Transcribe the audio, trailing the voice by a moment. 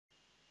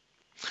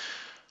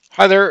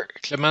Hi there,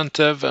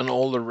 Clementev and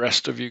all the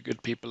rest of you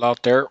good people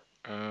out there.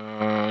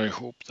 I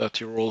hope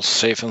that you're all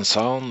safe and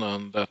sound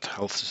and that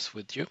health is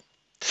with you.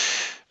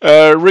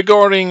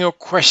 Regarding your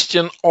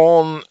question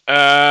on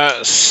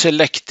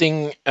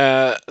selecting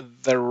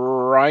the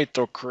right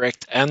or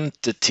correct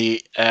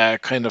entity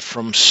kind of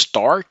from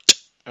start,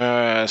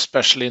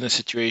 especially in a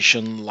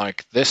situation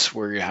like this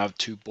where you have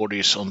two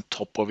bodies on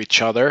top of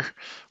each other,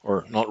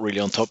 or not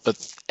really on top,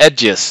 but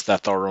edges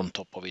that are on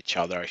top of each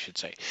other, I should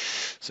say.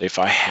 So if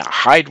I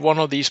hide one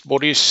of these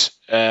bodies,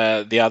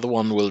 the other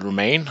one will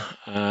remain,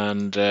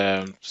 and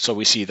so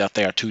we see that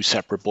they are two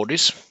separate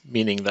bodies,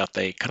 meaning that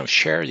they kind of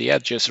share the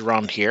edges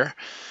around here,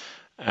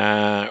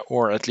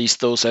 or at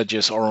least those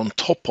edges are on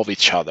top of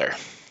each other.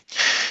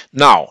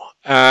 Now,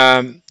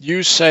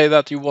 you say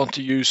that you want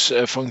to use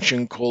a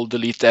function called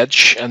delete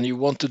edge, and you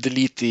want to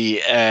delete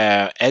the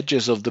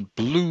edges of the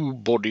blue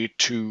body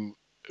to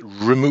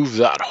remove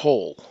that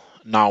hole.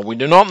 Now, we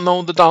do not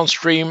know the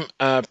downstream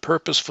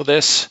purpose for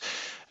this.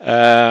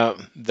 There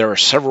are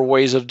several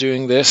ways of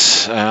doing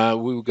this. We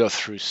will go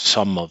through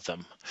some of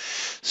them.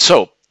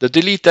 So the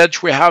delete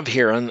edge we have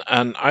here, and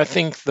I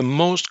think the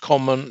most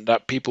common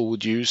that people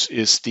would use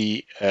is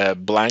the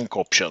blank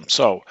option.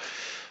 So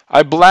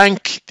I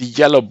blank the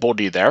yellow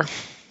body there,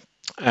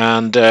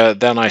 and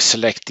then I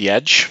select the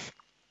edge,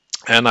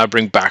 and I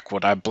bring back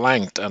what I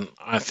blanked, and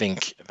I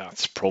think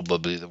that's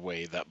probably the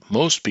way that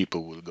most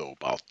people will go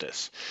about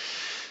this.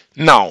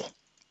 Now,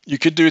 you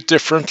could do it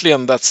differently,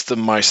 and that's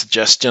my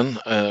suggestion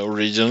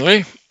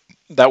originally.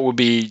 That would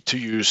be to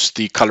use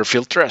the color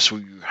filter, as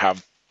we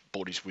have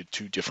bodies with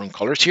two different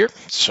colors here.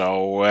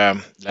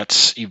 So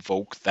let's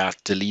evoke that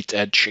delete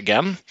edge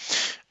again.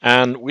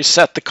 And we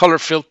set the color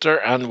filter,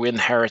 and we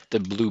inherit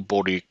the blue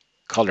body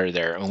color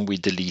there, and we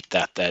delete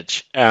that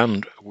edge,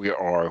 and we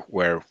are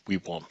where we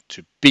want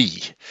to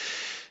be.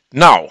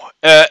 Now,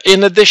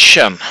 in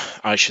addition,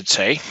 I should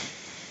say,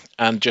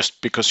 and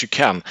just because you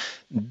can,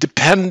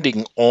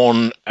 depending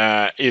on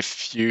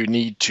if you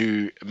need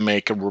to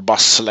make a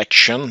robust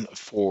selection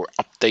for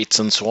updates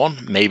and so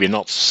on, maybe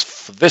not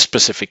for this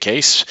specific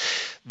case,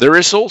 there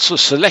is also a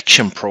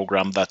selection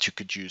program that you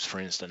could use, for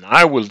instance.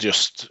 I will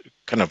just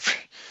kind of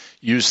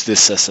use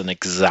this as an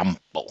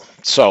example.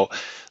 So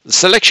the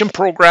selection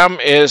program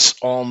is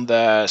on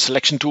the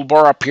selection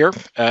toolbar up here,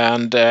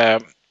 and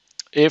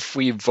if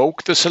we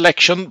evoke the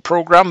selection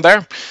program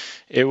there,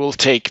 it will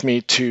take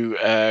me to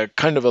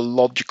kind of a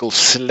logical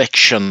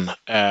selection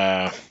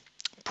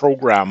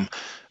program,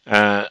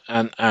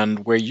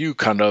 and where you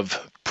kind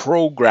of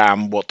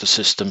program what the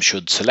system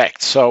should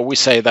select. So we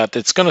say that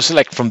it's going to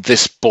select from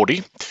this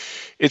body.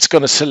 It's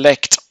going to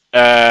select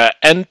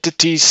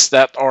entities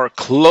that are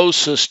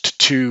closest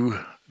to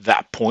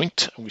that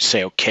point. We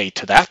say OK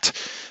to that,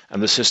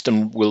 and the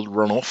system will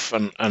run off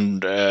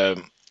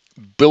and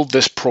build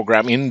this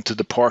program into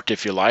the part,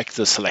 if you like,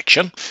 the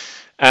selection.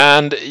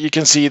 And you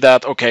can see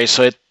that, okay,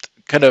 so it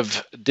kind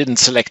of didn't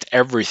select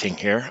everything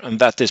here, and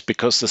that is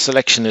because the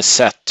selection is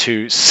set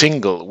to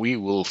single. We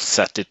will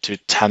set it to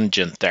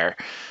tangent there.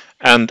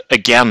 And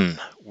again,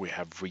 we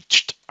have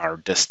reached our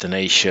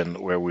destination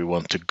where we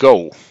want to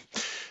go.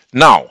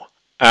 Now,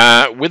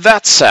 with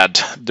that said,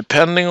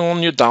 depending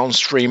on your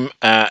downstream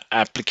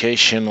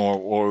application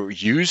or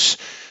use,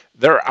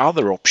 there are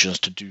other options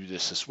to do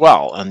this as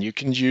well. And you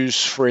can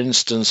use, for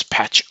instance,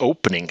 patch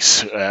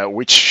openings,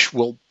 which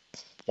will,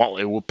 well,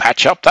 it will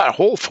patch up that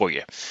hole for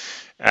you.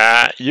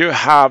 You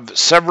have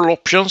several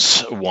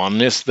options.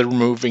 One is the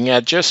removing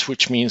edges,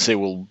 which means they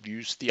will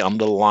use the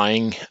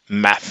underlying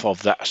math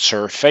of that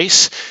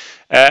surface.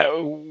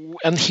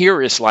 And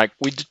here is like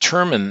we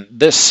determine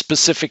this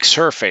specific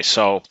surface.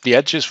 So the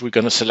edges we're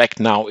going to select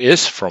now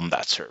is from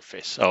that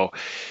surface. So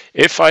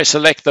if I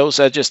select those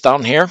edges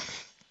down here,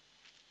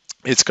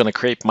 it's going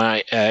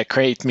to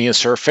create me a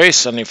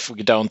surface. And if we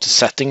go down to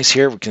settings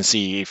here, we can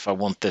see if I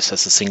want this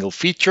as a single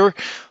feature,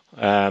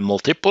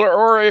 multiple,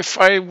 or if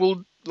I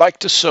would like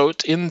to sew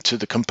it into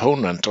the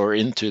component or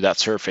into that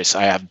surface.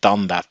 I have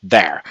done that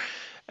there.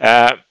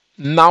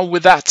 Now,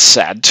 with that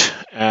said,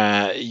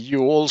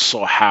 you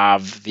also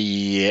have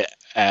the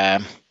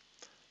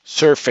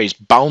surface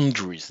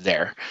boundaries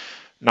there.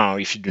 Now,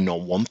 if you do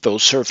not want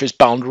those surface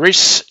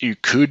boundaries, you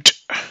could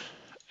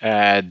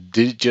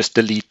just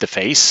delete the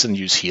face and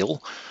use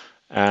heal,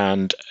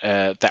 and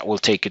that will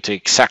take it to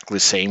exactly the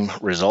same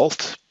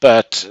result.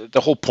 But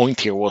the whole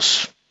point here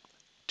was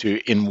to,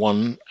 in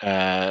one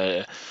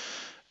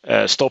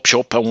stop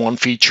shop and one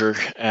feature,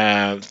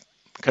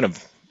 kind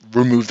of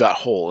remove that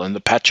hole, and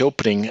the patch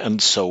opening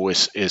and so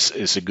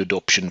is a good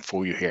option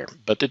for you here.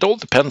 But it all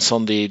depends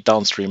on the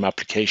downstream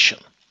application.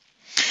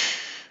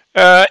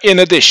 In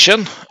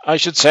addition, I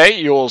should say,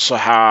 you also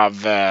have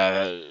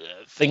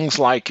things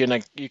like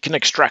you can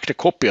extract a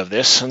copy of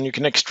this, and you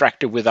can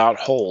extract it without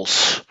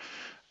holes,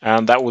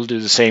 and that will do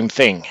the same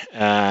thing.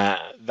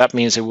 That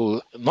means it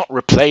will not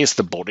replace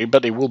the body,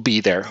 but it will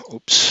be there.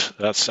 Oops,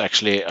 that's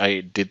actually,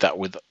 I did that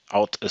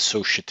without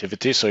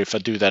associativity. So if I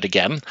do that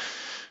again,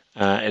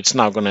 it's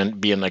now going to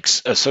be an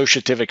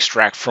associative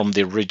extract from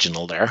the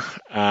original there,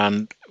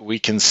 and we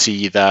can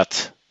see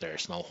that there's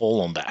there's no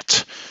hole on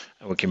that,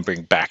 and we can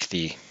bring back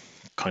the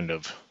kind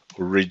of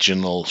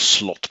original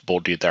slot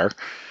body there.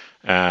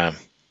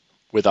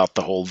 Without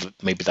the hole,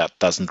 maybe that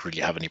doesn't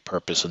really have any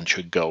purpose and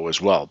should go as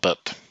well.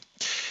 But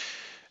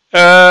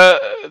there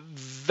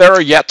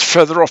are yet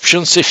further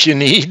options if you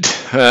need,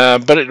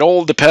 but it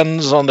all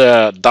depends on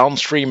the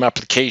downstream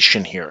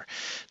application here.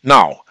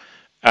 Now,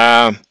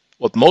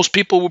 what most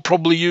people would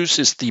probably use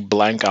is the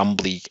blank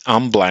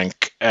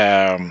unblank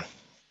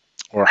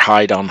or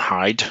hide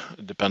unhide,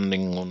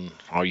 depending on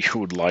how you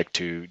would like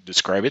to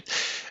describe it.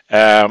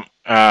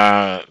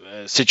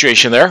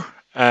 Situation there.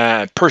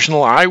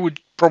 Personal, I would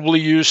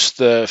probably use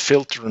the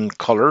filter and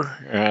color,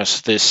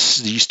 as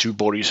these two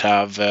bodies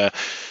have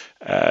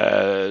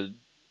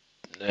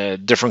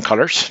different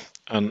colors,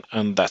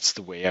 and that's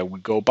the way I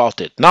would go about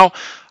it. Now,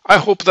 I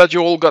hope that you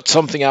all got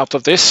something out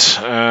of this.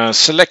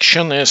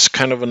 Selection is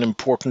kind of an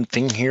important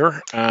thing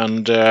here,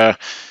 and there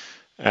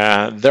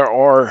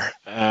are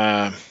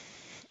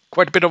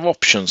quite a bit of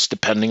options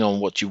depending on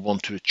what you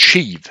want to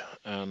achieve,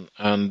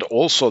 and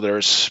also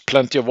there's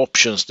plenty of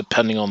options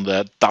depending on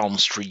the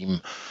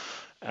downstream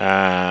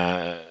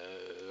kind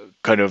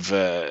of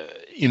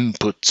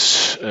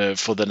inputs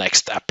for the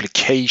next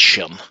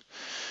application.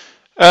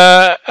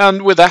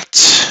 And with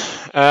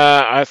that,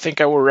 I think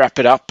I will wrap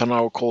it up and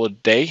I will call it a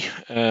day.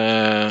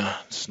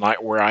 It's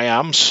night where I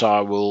am, so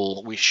I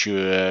will wish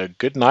you a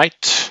good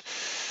night,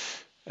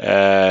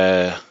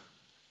 good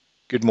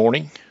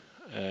morning,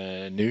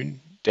 noon,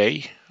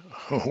 day,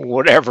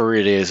 whatever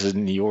it is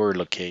in your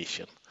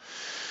location.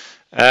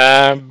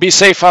 Be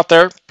safe out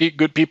there, be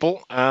good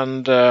people,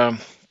 and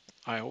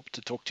I hope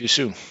to talk to you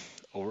soon.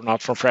 Over and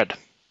out from Fred.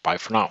 Bye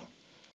for now.